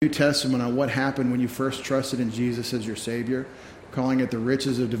New Testament on what happened when you first trusted in Jesus as your Savior, calling it the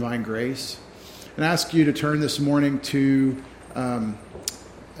riches of divine grace. And I ask you to turn this morning to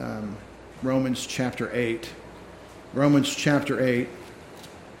Romans chapter 8. Romans chapter 8,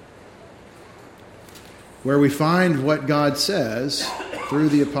 where we find what God says through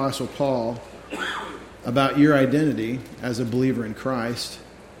the Apostle Paul about your identity as a believer in Christ.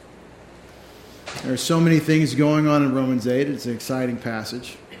 There are so many things going on in Romans 8. It's an exciting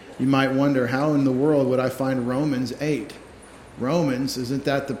passage. You might wonder, how in the world would I find Romans 8? Romans, isn't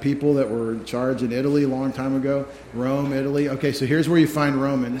that the people that were in charge in Italy a long time ago? Rome, Italy. Okay, so here's where you find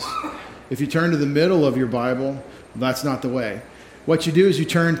Romans. If you turn to the middle of your Bible, that's not the way. What you do is you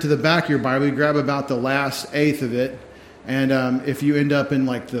turn to the back of your Bible, you grab about the last eighth of it, and if you end up in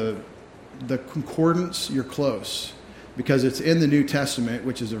like the concordance, you're close, because it's in the New Testament,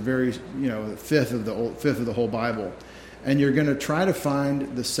 which is a very, fifth of the whole Bible. And you're going to try to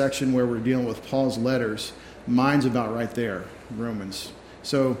find the section where we're dealing with Paul's letters. Mine's about right there, Romans.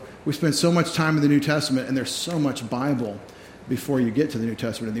 So we spend so much time in the New Testament, and there's so much Bible before you get to the New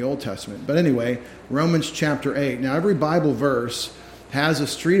Testament and the Old Testament. But anyway, Romans chapter 8. Now, every Bible verse has a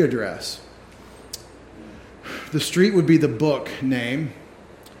street address. The street would be the book name,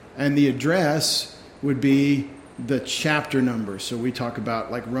 and the address would be the chapter number. So we talk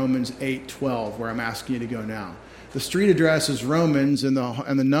about like Romans 8:12, where I'm asking you to go now. The street address is Romans, and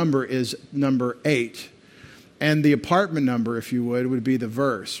the number is number 8. And the apartment number, if you would be the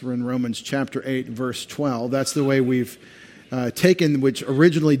verse. We're in Romans chapter 8, verse 12. That's the way we've taken, which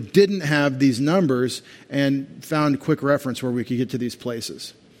originally didn't have these numbers, and found quick reference where we could get to these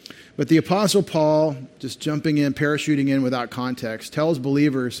places. But the Apostle Paul, just jumping in, parachuting in without context, tells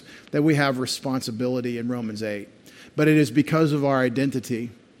believers that we have responsibility in Romans 8. But it is because of our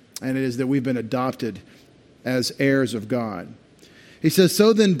identity, and it is that we've been adopted as heirs of God. He says,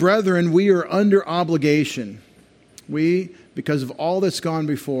 "So then, brethren, we are under obligation." We, because of all that's gone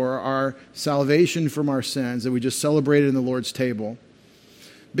before, our salvation from our sins that we just celebrated in the Lord's table,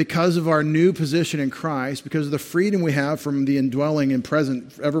 because of our new position in Christ, because of the freedom we have from the indwelling and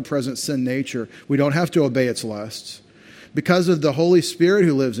ever-present sin nature, we don't have to obey its lusts. Because of the Holy Spirit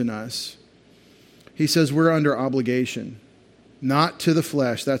who lives in us, he says we're under obligation, not to the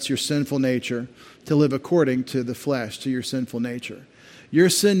flesh, that's your sinful nature, to live according to the flesh, to your sinful nature. Your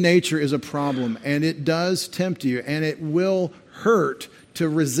sin nature is a problem, and it does tempt you, and it will hurt to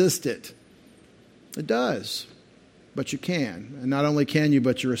resist it. It does. But you can. And not only can you,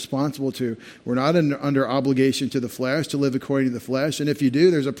 but you're responsible to. We're not under obligation to the flesh, to live according to the flesh. And if you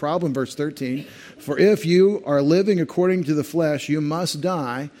do, there's a problem, verse 13. "For if you are living according to the flesh, you must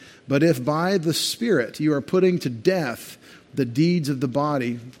die. But if by the Spirit you are putting to death the deeds of the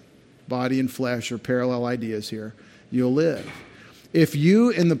body and flesh are parallel ideas here, you'll live. If you,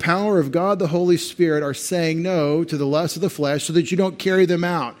 in the power of God the Holy Spirit, are saying no to the lusts of the flesh so that you don't carry them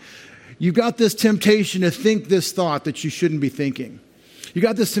out." You've got this temptation to think this thought that you shouldn't be thinking. You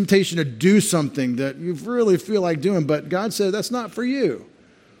got this temptation to do something that you really feel like doing, but God said that's not for you.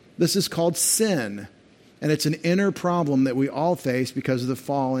 This is called sin. And it's an inner problem that we all face because of the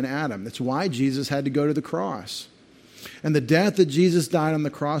fall in Adam. That's why Jesus had to go to the cross. And the death that Jesus died on the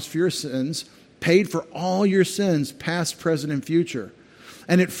cross for your sins paid for all your sins, past, present, and future.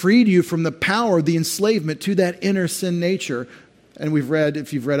 And it freed you from the power, the enslavement to that inner sin nature. And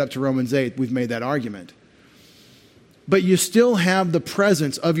if you've read up to Romans 8, we've made that argument. But you still have the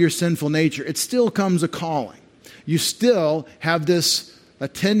presence of your sinful nature. It still comes a calling. You still have a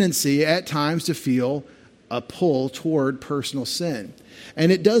tendency at times to feel a pull toward personal sin.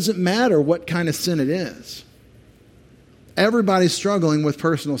 And it doesn't matter what kind of sin it is. Everybody's struggling with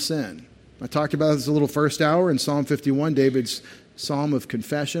personal sin. I talked about this a little first hour in Psalm 51, David's psalm of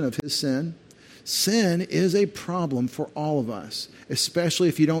confession of his sin. Sin is a problem for all of us, especially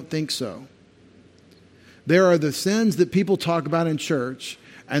if you don't think so. There are the sins that people talk about in church,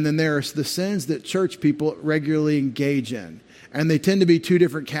 and then there's the sins that church people regularly engage in. And they tend to be two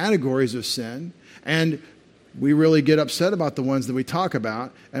different categories of sin, and we really get upset about the ones that we talk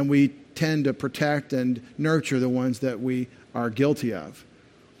about, and we tend to protect and nurture the ones that we are guilty of.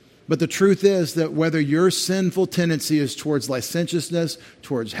 But the truth is that whether your sinful tendency is towards licentiousness,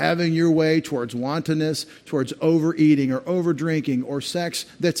 towards having your way, towards wantonness, towards overeating or overdrinking or sex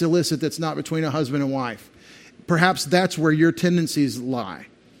that's illicit, that's not between a husband and wife, perhaps that's where your tendencies lie.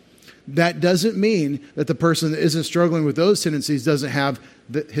 That doesn't mean that the person that isn't struggling with those tendencies doesn't have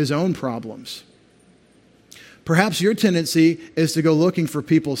his own problems. Perhaps your tendency is to go looking for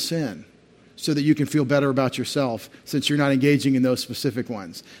people's sin. so that you can feel better about yourself since you're not engaging in those specific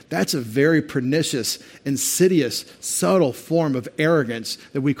ones. That's a very pernicious, insidious, subtle form of arrogance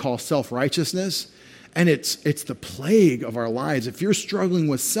that we call self-righteousness. And it's the plague of our lives. If you're struggling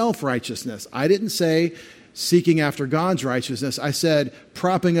with self-righteousness, I didn't say seeking after God's righteousness. I said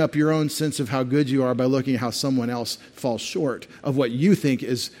propping up your own sense of how good you are by looking at how someone else falls short of what you think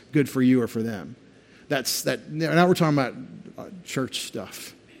is good for you or for them. Now we're talking about church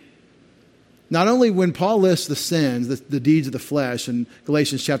stuff. Not only when Paul lists the sins, the deeds of the flesh in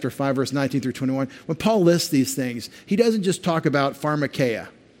Galatians chapter 5, verse 19 through 21, when Paul lists these things, he doesn't just talk about pharmakeia,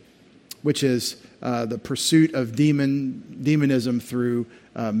 which is the pursuit of demonism through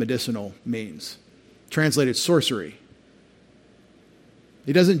medicinal means. Translated sorcery.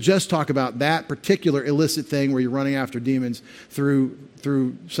 He doesn't just talk about that particular illicit thing where you're running after demons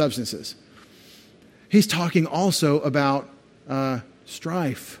through substances. He's talking also about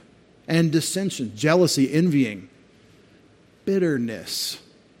strife and dissension, jealousy, envying, bitterness.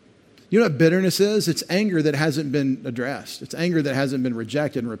 You know what bitterness is? It's anger that hasn't been addressed. It's anger that hasn't been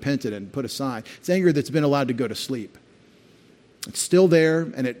rejected and repented and put aside. It's anger that's been allowed to go to sleep. It's still there,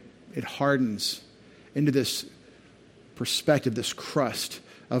 and it hardens into this perspective, this crust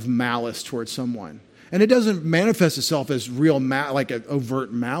of malice towards someone. And it doesn't manifest itself as real, like an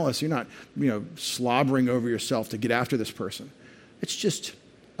overt malice. You're not, slobbering over yourself to get after this person. It's just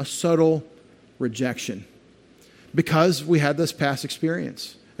a subtle rejection because we had this past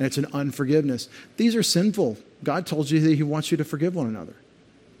experience, and it's an unforgiveness. These are sinful. God told you that He wants you to forgive one another.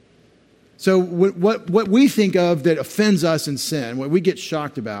 So what we think of that offends us in sin, what we get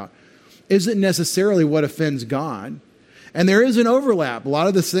shocked about, isn't necessarily what offends God. And there is an overlap. A lot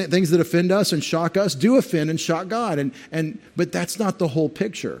of the things that offend us and shock us do offend and shock God. But that's not the whole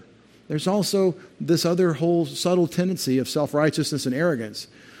picture. There's also this other whole subtle tendency of self-righteousness and arrogance.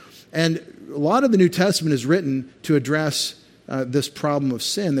 And a lot of the New Testament is written to address this problem of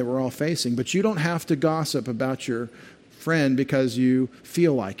sin that we're all facing. But you don't have to gossip about your friend because you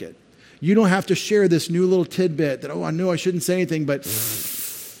feel like it. You don't have to share this new little tidbit that, I knew I shouldn't say anything, but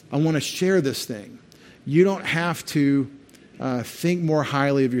I want to share this thing. You don't have to think more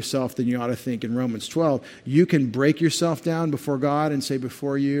highly of yourself than you ought to think in Romans 12. You can break yourself down before God and say,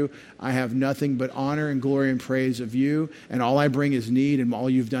 before you, I have nothing but honor and glory and praise of you, and all I bring is need, and all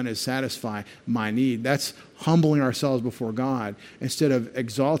you've done is satisfy my need. That's humbling ourselves before God instead of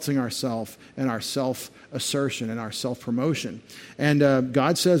exalting ourselves and our self-assertion and our self-promotion. And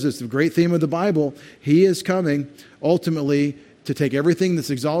God says it's the great theme of the Bible. He is coming ultimately to take everything that's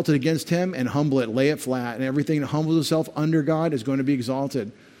exalted against Him and humble it, lay it flat. And everything that humbles itself under God is going to be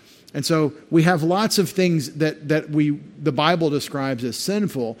exalted. And so we have lots of things that the Bible describes as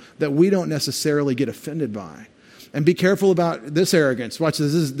sinful that we don't necessarily get offended by. And be careful about this arrogance. Watch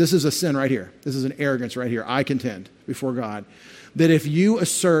this. This is a sin right here. This is an arrogance right here. I contend before God that if you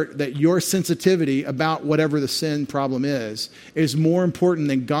assert that your sensitivity about whatever the sin problem is more important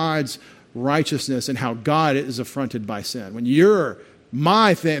than God's righteousness and how God is affronted by sin. When you're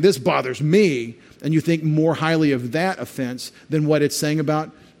my thing, this bothers me, and you think more highly of that offense than what it's saying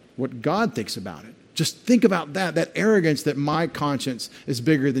about what God thinks about it. Just think about that arrogance that my conscience is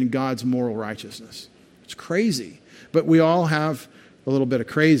bigger than God's moral righteousness. It's crazy. But we all have a little bit of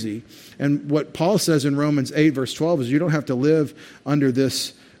crazy. And what Paul says in Romans 8, verse 12 is you don't have to live under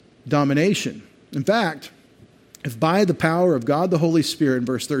this domination. In fact, if by the power of God the Holy Spirit, in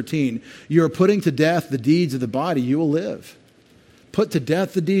verse 13, you are putting to death the deeds of the body, you will live. Put to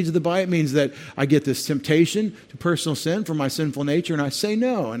death the deeds of the body. It means that I get this temptation to personal sin from my sinful nature, and I say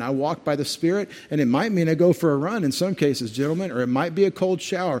no, and I walk by the Spirit, and it might mean I go for a run in some cases, gentlemen, or it might be a cold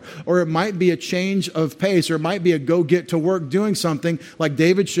shower, or it might be a change of pace, or it might be a go get to work doing something like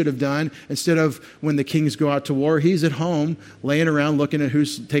David should have done. Instead of when the kings go out to war, he's at home laying around looking at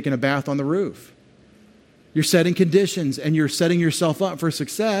who's taking a bath on the roof. You're setting conditions and you're setting yourself up for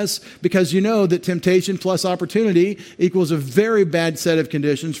success because you know that temptation plus opportunity equals a very bad set of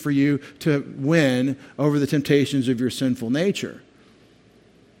conditions for you to win over the temptations of your sinful nature.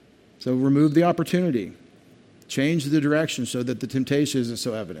 So remove the opportunity. Change the direction so that the temptation isn't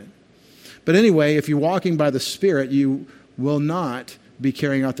so evident. But anyway, if you're walking by the Spirit, you will not be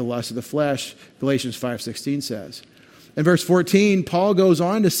carrying out the lust of the flesh, Galatians 5:16 says. In verse 14, Paul goes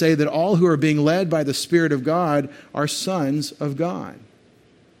on to say that all who are being led by the Spirit of God are sons of God.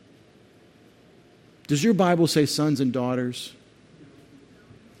 Does your Bible say sons and daughters?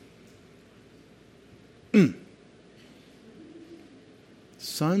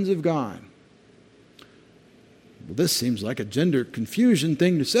 Sons of God. Well, this seems like a gender confusion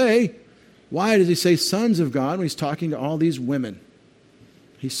thing to say. Why does he say sons of God when he's talking to all these women?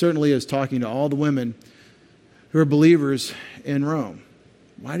 He certainly is talking to all the women who are believers in Rome.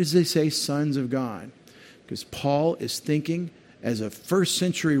 Why does he say sons of God? Because Paul is thinking as a first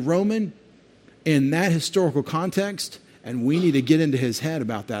century Roman in that historical context, and we need to get into his head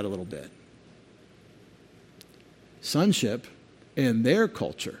about that a little bit. Sonship in their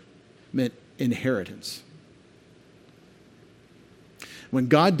culture meant inheritance. When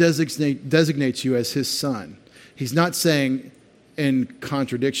God designates you as his son, he's not saying in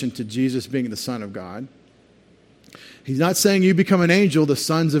contradiction to Jesus being the Son of God. He's not saying you become an angel, the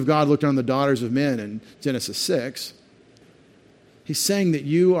sons of God looked on the daughters of men in Genesis 6. He's saying that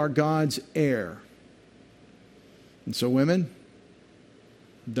you are God's heir. And so women,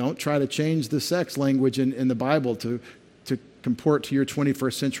 don't try to change the sex language in the Bible to comport to your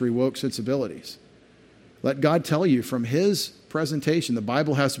 21st century woke sensibilities. Let God tell you from his presentation. The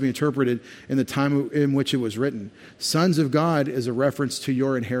Bible has to be interpreted in the time in which it was written. Sons of God is a reference to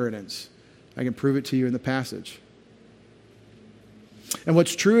your inheritance. I can prove it to you in the passage. And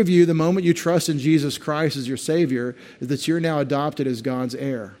what's true of you the moment you trust in Jesus Christ as your Savior is that you're now adopted as God's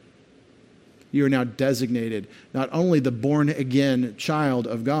heir. You are now designated not only the born-again child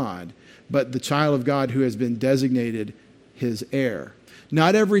of God, but the child of God who has been designated his heir.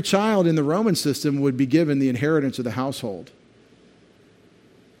 Not every child in the Roman system would be given the inheritance of the household.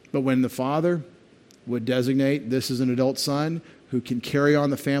 But when the father would designate this is an adult son who can carry on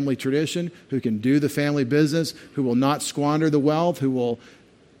the family tradition, who can do the family business, who will not squander the wealth, who will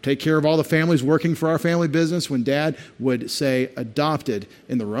take care of all the families working for our family business, when dad would say adopted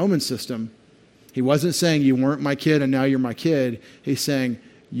in the Roman system, he wasn't saying you weren't my kid and now you're my kid. He's saying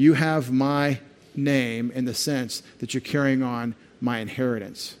you have my name in the sense that you're carrying on my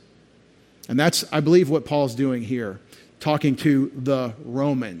inheritance. And that's, I believe, what Paul's doing here, talking to the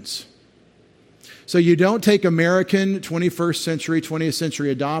Romans. So you don't take American 21st century, 20th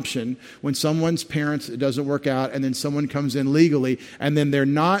century adoption when someone's parents, it doesn't work out, and then someone comes in legally, and then they're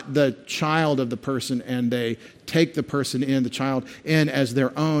not the child of the person, and they take the person in, the child in as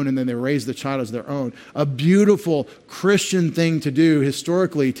their own, and then they raise the child as their own. A beautiful Christian thing to do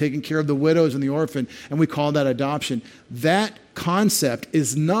historically, taking care of the widows and the orphan, and we call that adoption. That concept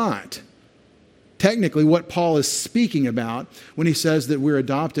is not technically what Paul is speaking about when he says that we're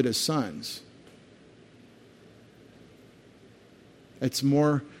adopted as sons. It's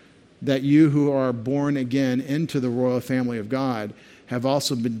more that you who are born again into the royal family of God have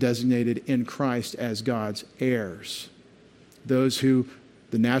also been designated in Christ as God's heirs. Those who,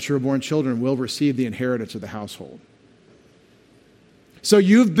 the natural born children, will receive the inheritance of the household. So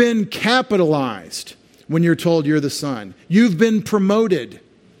you've been capitalized when you're told you're the son. You've been promoted.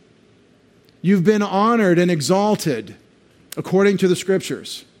 You've been honored and exalted according to the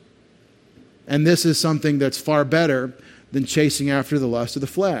Scriptures. And this is something that's far better than chasing after the lust of the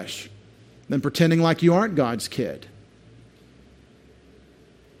flesh, than pretending like you aren't God's kid.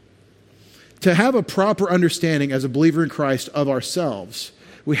 To have a proper understanding as a believer in Christ of ourselves,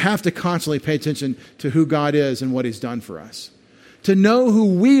 we have to constantly pay attention to who God is and what He's done for us. To know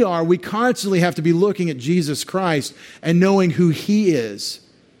who we are, we constantly have to be looking at Jesus Christ and knowing who He is.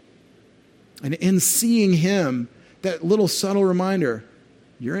 And in seeing Him, that little subtle reminder,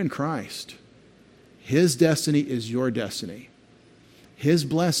 you're in Christ. His destiny is your destiny. His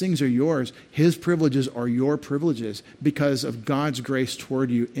blessings are yours. His privileges are your privileges because of God's grace toward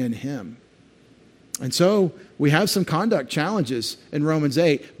you in Him. And so we have some conduct challenges in Romans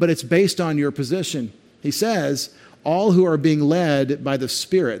 8, but it's based on your position. He says, all who are being led by the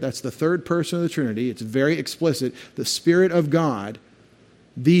Spirit, that's the third person of the Trinity, it's very explicit, the Spirit of God,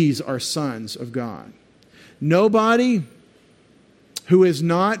 these are sons of God. Nobody who is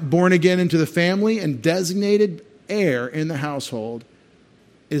not born again into the family and designated heir in the household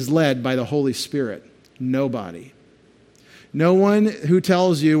is led by the Holy Spirit. Nobody. No one who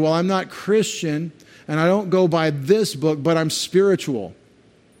tells you, well, I'm not Christian and I don't go by this book, but I'm spiritual.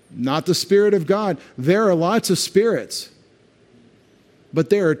 Not the Spirit of God. There are lots of spirits, but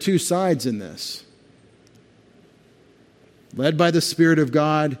there are two sides in this. Led by the Spirit of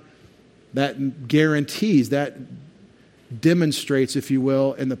God, that guarantees, that demonstrates, if you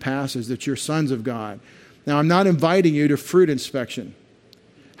will, in the passage that you're sons of God. Now, I'm not inviting you to fruit inspection.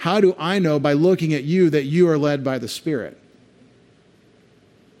 How do I know by looking at you that you are led by the Spirit?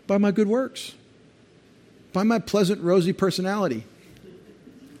 By my good works. By my pleasant, rosy personality.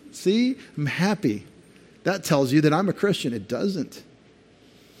 See, I'm happy. That tells you that I'm a Christian. It doesn't.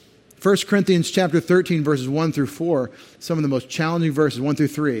 1 Corinthians chapter 13, verses 1 through 4, some of the most challenging verses, 1 through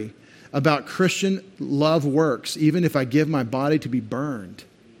 3, about Christian love works, even if I give my body to be burned.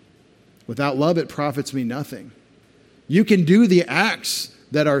 Without love, it profits me nothing. You can do the acts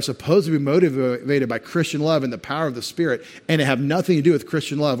that are supposed to be motivated by Christian love and the power of the Spirit, and have nothing to do with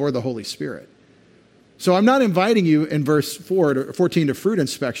Christian love or the Holy Spirit. So I'm not inviting you in verse 14 to fruit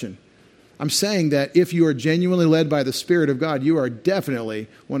inspection. I'm saying that if you are genuinely led by the Spirit of God, you are definitely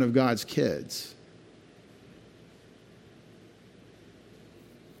one of God's kids.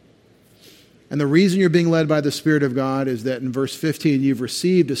 And the reason you're being led by the Spirit of God is that in verse 15, you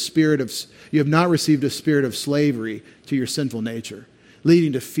have not received a spirit of slavery to your sinful nature,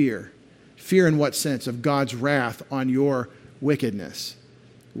 leading to fear. Fear in what sense? Of God's wrath on your wickedness.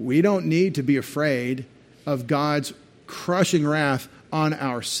 We don't need to be afraid of God's crushing wrath on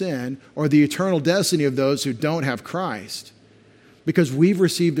our sin or the eternal destiny of those who don't have Christ, because we've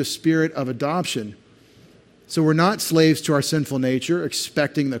received a spirit of adoption. So we're not slaves to our sinful nature,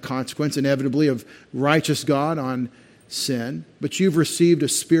 expecting the consequence inevitably of righteous God on sin, but you've received a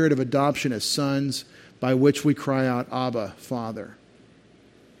spirit of adoption as sons, by which we cry out, Abba, Father.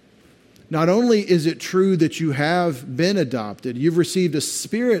 Not only is it true that you have been adopted, you've received a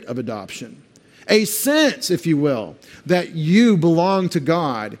spirit of adoption, a sense, if you will, that you belong to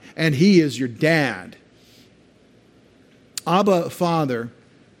God and He is your dad. Abba, Father,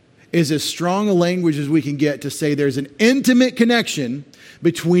 is as strong a language as we can get to say there's an intimate connection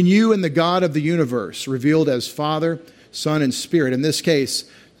between you and the God of the universe, revealed as Father, Son, and Spirit. In this case,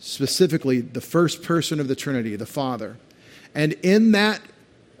 specifically, the first person of the Trinity, the Father. And in that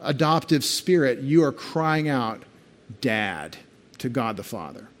adoptive spirit, you are crying out, Dad, to God the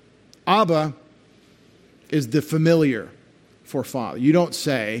Father. Abba is the familiar for Father. You don't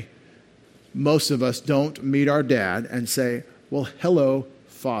say, most of us don't meet our dad and say, well, hello,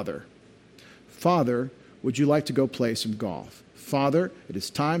 Father. Father, would you like to go play some golf? Father, it is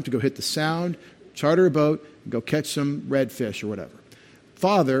time to go hit the Sound, charter a boat, and go catch some redfish or whatever.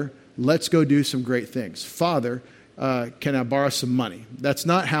 Father, let's go do some great things. Father, can I borrow some money? That's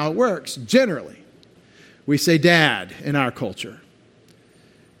not how it works, generally. We say dad in our culture.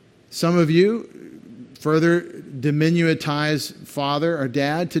 Some of you further diminutize father or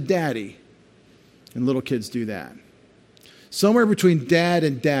dad to daddy, and little kids do that. Somewhere between dad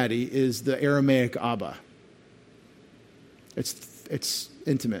and daddy is the Aramaic Abba. It's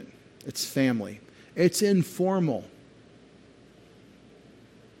intimate. It's family. It's informal.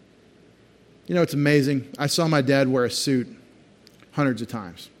 You know, it's amazing. I saw my dad wear a suit hundreds of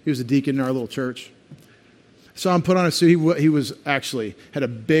times. He was a deacon in our little church. I saw him put on a suit. He was actually had a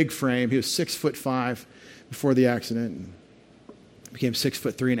big frame. He was 6'5" before the accident, and became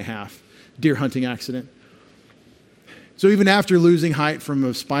 6'3.5". Deer hunting accident. So even after losing height from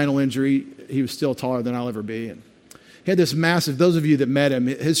a spinal injury, he was still taller than I'll ever be. And he had this massive, those of you that met him,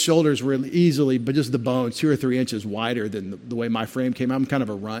 his shoulders were easily, but just the bones, 2 or 3 inches wider than the way my frame came out. I'm kind of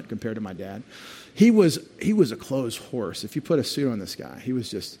a runt compared to my dad. He was a closed horse. If you put a suit on this guy,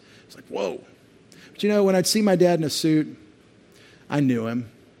 it's like, whoa. But you know, when I'd see my dad in a suit, I knew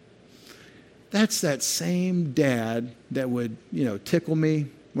him. That's that same dad that would, tickle me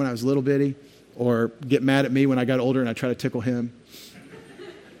when I was little bitty, or get mad at me when I got older and I tried to tickle him.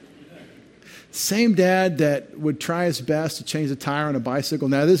 Same dad that would try his best to change the tire on a bicycle.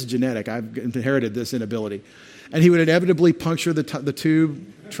 Now, this is genetic. I've inherited this inability. And he would inevitably puncture the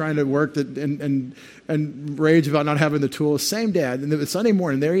tube trying to work and rage about not having the tools. Same dad. And then Sunday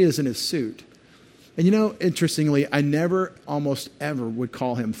morning, there he is in his suit. And interestingly, I never, almost ever, would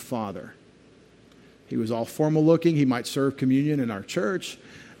call him father. He was all formal looking. He might serve communion in our church.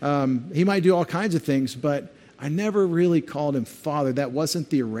 He might do all kinds of things, but I never really called him father. That wasn't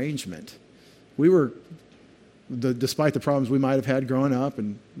the arrangement. We were, despite the problems we might have had growing up,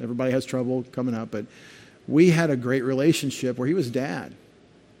 and everybody has trouble coming up, but we had a great relationship where he was dad.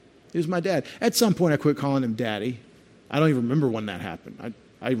 He was my dad. At some point, I quit calling him daddy. I don't even remember when that happened.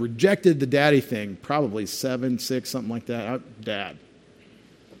 I rejected the daddy thing, probably 7, 6, something like that. Dad.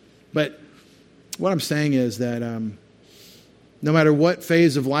 But what I'm saying is that no matter what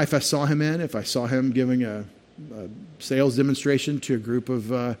phase of life I saw him in, if I saw him giving a sales demonstration to a group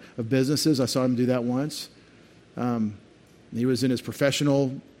of businesses, I saw him do that once. He was in his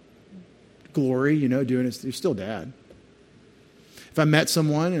professional glory, doing his, he's still dad. If I met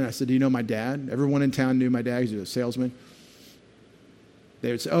someone and I said, do you know my dad? Everyone in town knew my dad. He was a salesman.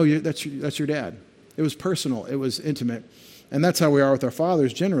 They would say, oh, that's your dad. It was personal. It was intimate. And that's how we are with our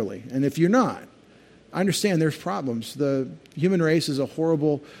fathers generally. And if you're not, I understand there's problems. The human race is a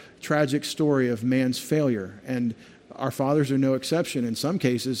horrible, tragic story of man's failure. And our fathers are no exception. In some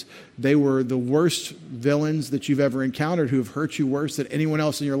cases, they were the worst villains that you've ever encountered who have hurt you worse than anyone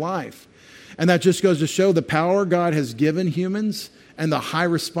else in your life. And that just goes to show the power God has given humans and the high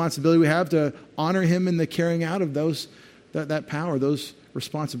responsibility we have to honor him in the carrying out of those that power, those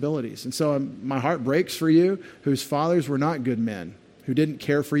responsibilities. And so my heart breaks for you whose fathers were not good men, who didn't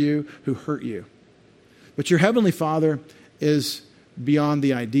care for you, who hurt you. But your heavenly Father is beyond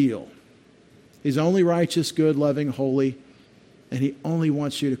the ideal. He's only righteous, good, loving, holy, and he only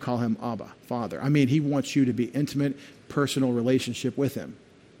wants you to call him Abba, Father. I mean, he wants you to be intimate, personal relationship with him.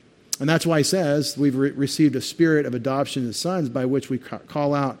 And that's why he says we've received a spirit of adoption as sons by which we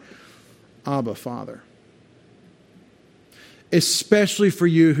call out Abba, Father. Especially for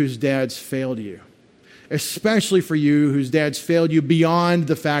you whose dads failed you. Especially for you whose dads failed you beyond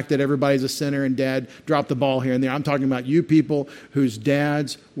the fact that everybody's a sinner and dad dropped the ball here and there. I'm talking about you people whose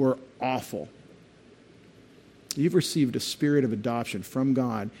dads were awful. You've received a spirit of adoption from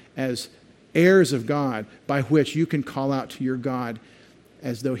God as heirs of God by which you can call out to your God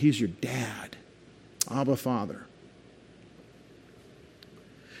as though he's your dad. Abba, Father.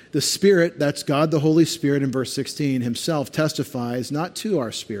 The Spirit, that's God the Holy Spirit in verse 16, himself testifies not to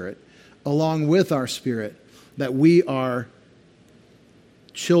our spirit, along with our spirit, that we are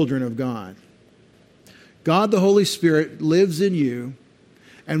children of God. God the Holy Spirit lives in you,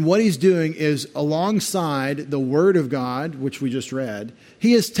 and what he's doing is alongside the Word of God, which we just read,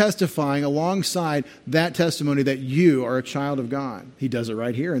 he is testifying alongside that testimony that you are a child of God. He does it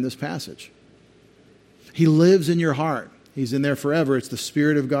right here in this passage. He lives in your heart. He's in there forever. It's the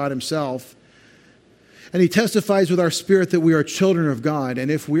Spirit of God himself. And he testifies with our spirit that we are children of God.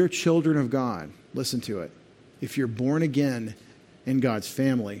 And if we're children of God, listen to it. If you're born again in God's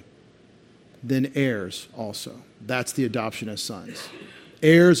family, then heirs also. That's the adoption as sons.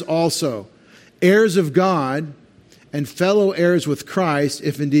 Heirs also. Heirs of God and fellow heirs with Christ,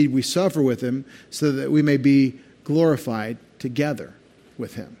 if indeed we suffer with him, so that we may be glorified together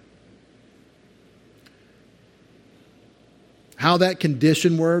with him. How that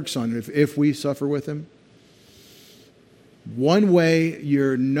condition works on if we suffer with him. One way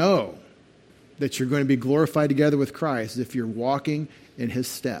you know that you're going to be glorified together with Christ is if you're walking in his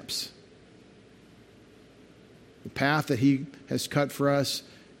steps. The path that he has cut for us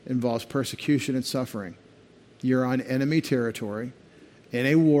involves persecution and suffering. You're on enemy territory in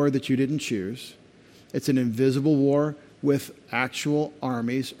a war that you didn't choose. It's an invisible war with actual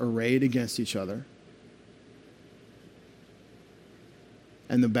armies arrayed against each other.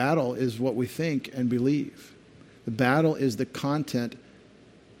 And the battle is what we think and believe. The battle is the content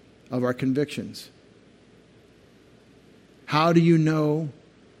of our convictions. How do you know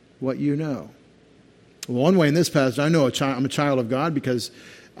what you know? Well, one way in this passage, I know I'm a child of God because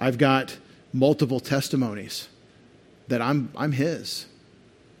I've got multiple testimonies that I'm his.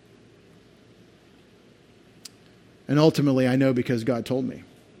 And ultimately, I know because God told me.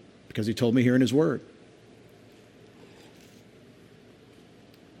 Because he told me here in his word.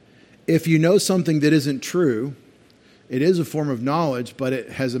 If you know something that isn't true, it is a form of knowledge, but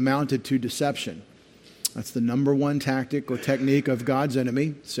it has amounted to deception. That's the number one tactic or technique of God's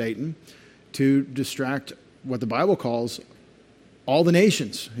enemy, Satan, to distract what the Bible calls all the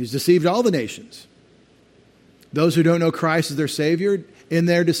nations. He's deceived all the nations. Those who don't know Christ as their Savior, in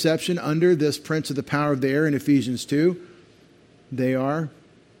their deception under this prince of the power of the air in Ephesians 2, they are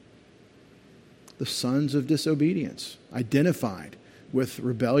the sons of disobedience, identified with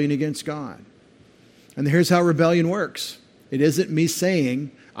rebellion against God. And here's how rebellion works. It isn't me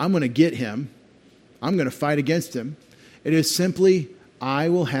saying, I'm going to get him. I'm going to fight against him. It is simply, I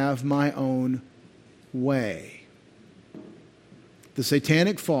will have my own way. The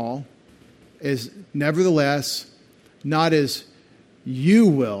satanic fall is nevertheless not as you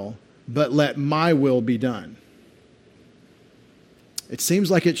will, but let my will be done. It seems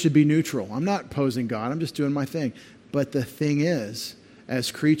like it should be neutral. I'm not opposing God. I'm just doing my thing. But the thing is, as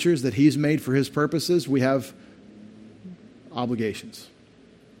creatures that he's made for his purposes, we have obligations.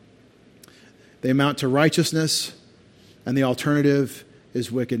 They amount to righteousness, and the alternative is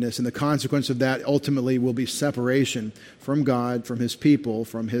wickedness. And the consequence of that ultimately will be separation from God, from his people,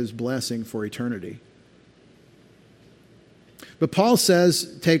 from his blessing for eternity. But Paul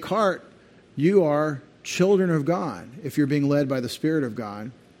says, take heart, you are children of God if you're being led by the Spirit of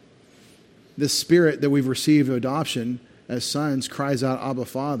God. This Spirit that we've received of adoption as sons cries out, Abba,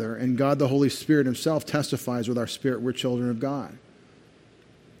 Father, and God the Holy Spirit himself testifies with our spirit we're children of God.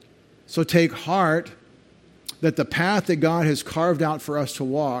 So take heart that the path that God has carved out for us to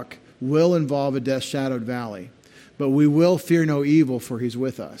walk will involve a death-shadowed valley, but we will fear no evil, for he's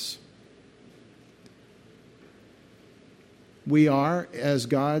with us. We are, as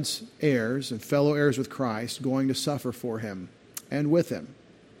God's heirs and fellow heirs with Christ, going to suffer for him and with him.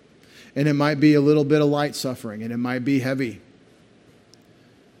 And it might be a little bit of light suffering, and it might be heavy.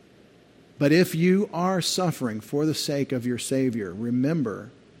 But if you are suffering for the sake of your Savior,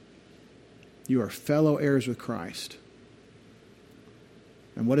 remember, you are fellow heirs with Christ.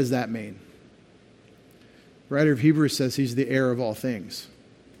 And what does that mean? The writer of Hebrews says he's the heir of all things.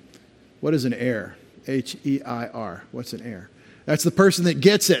 What is an heir? H-E-I-R. What's an heir? That's the person that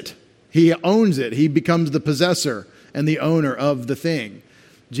gets it. He owns it. He becomes the possessor and the owner of the thing.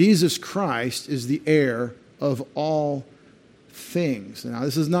 Jesus Christ is the heir of all things. Now,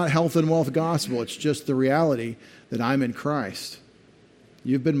 this is not health and wealth gospel. It's just the reality that I'm in Christ.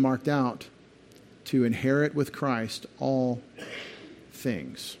 You've been marked out to inherit with Christ all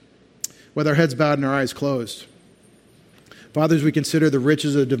things. With our heads bowed and our eyes closed, Father, as we consider the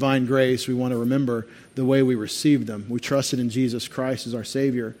riches of divine grace, we want to remember the way we received them. We trusted in Jesus Christ as our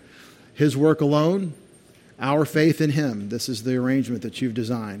Savior. His work alone, our faith in Him. This is the arrangement that you've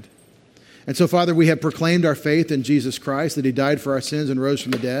designed. And so, Father, we have proclaimed our faith in Jesus Christ, that He died for our sins and rose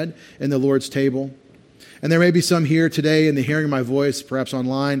from the dead in the Lord's table. And there may be some here today in the hearing of my voice, perhaps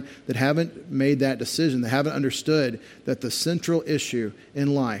online, that haven't made that decision, that haven't understood that the central issue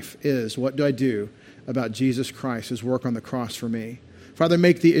in life is, what do I do about Jesus Christ, His work on the cross for me? Father,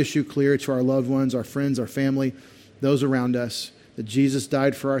 make the issue clear to our loved ones, our friends, our family, those around us, that Jesus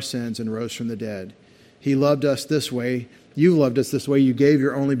died for our sins and rose from the dead. He loved us this way. You loved us this way. You gave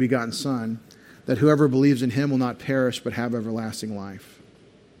your only begotten Son, that whoever believes in Him will not perish but have everlasting life.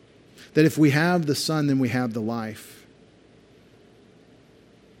 That if we have the Son, then we have the life.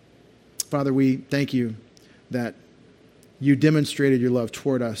 Father, we thank you that you demonstrated your love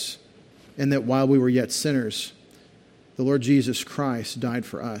toward us, and that while we were yet sinners, the Lord Jesus Christ died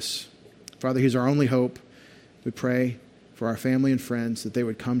for us. Father, He's our only hope. We pray for our family and friends that they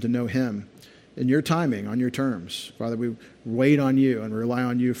would come to know Him in your timing, on your terms. Father, we wait on you and rely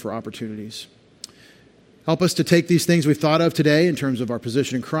on you for opportunities. Help us to take these things we've thought of today in terms of our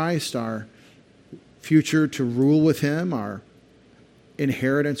position in Christ, our future to rule with Him, our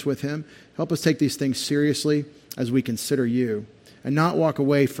inheritance with Him. Help us take these things seriously as we consider you, and not walk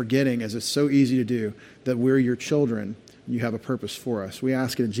away forgetting, as it's so easy to do, that we're your children and you have a purpose for us. We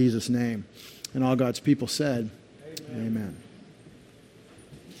ask it in Jesus' name. And all God's people said, Amen. Amen.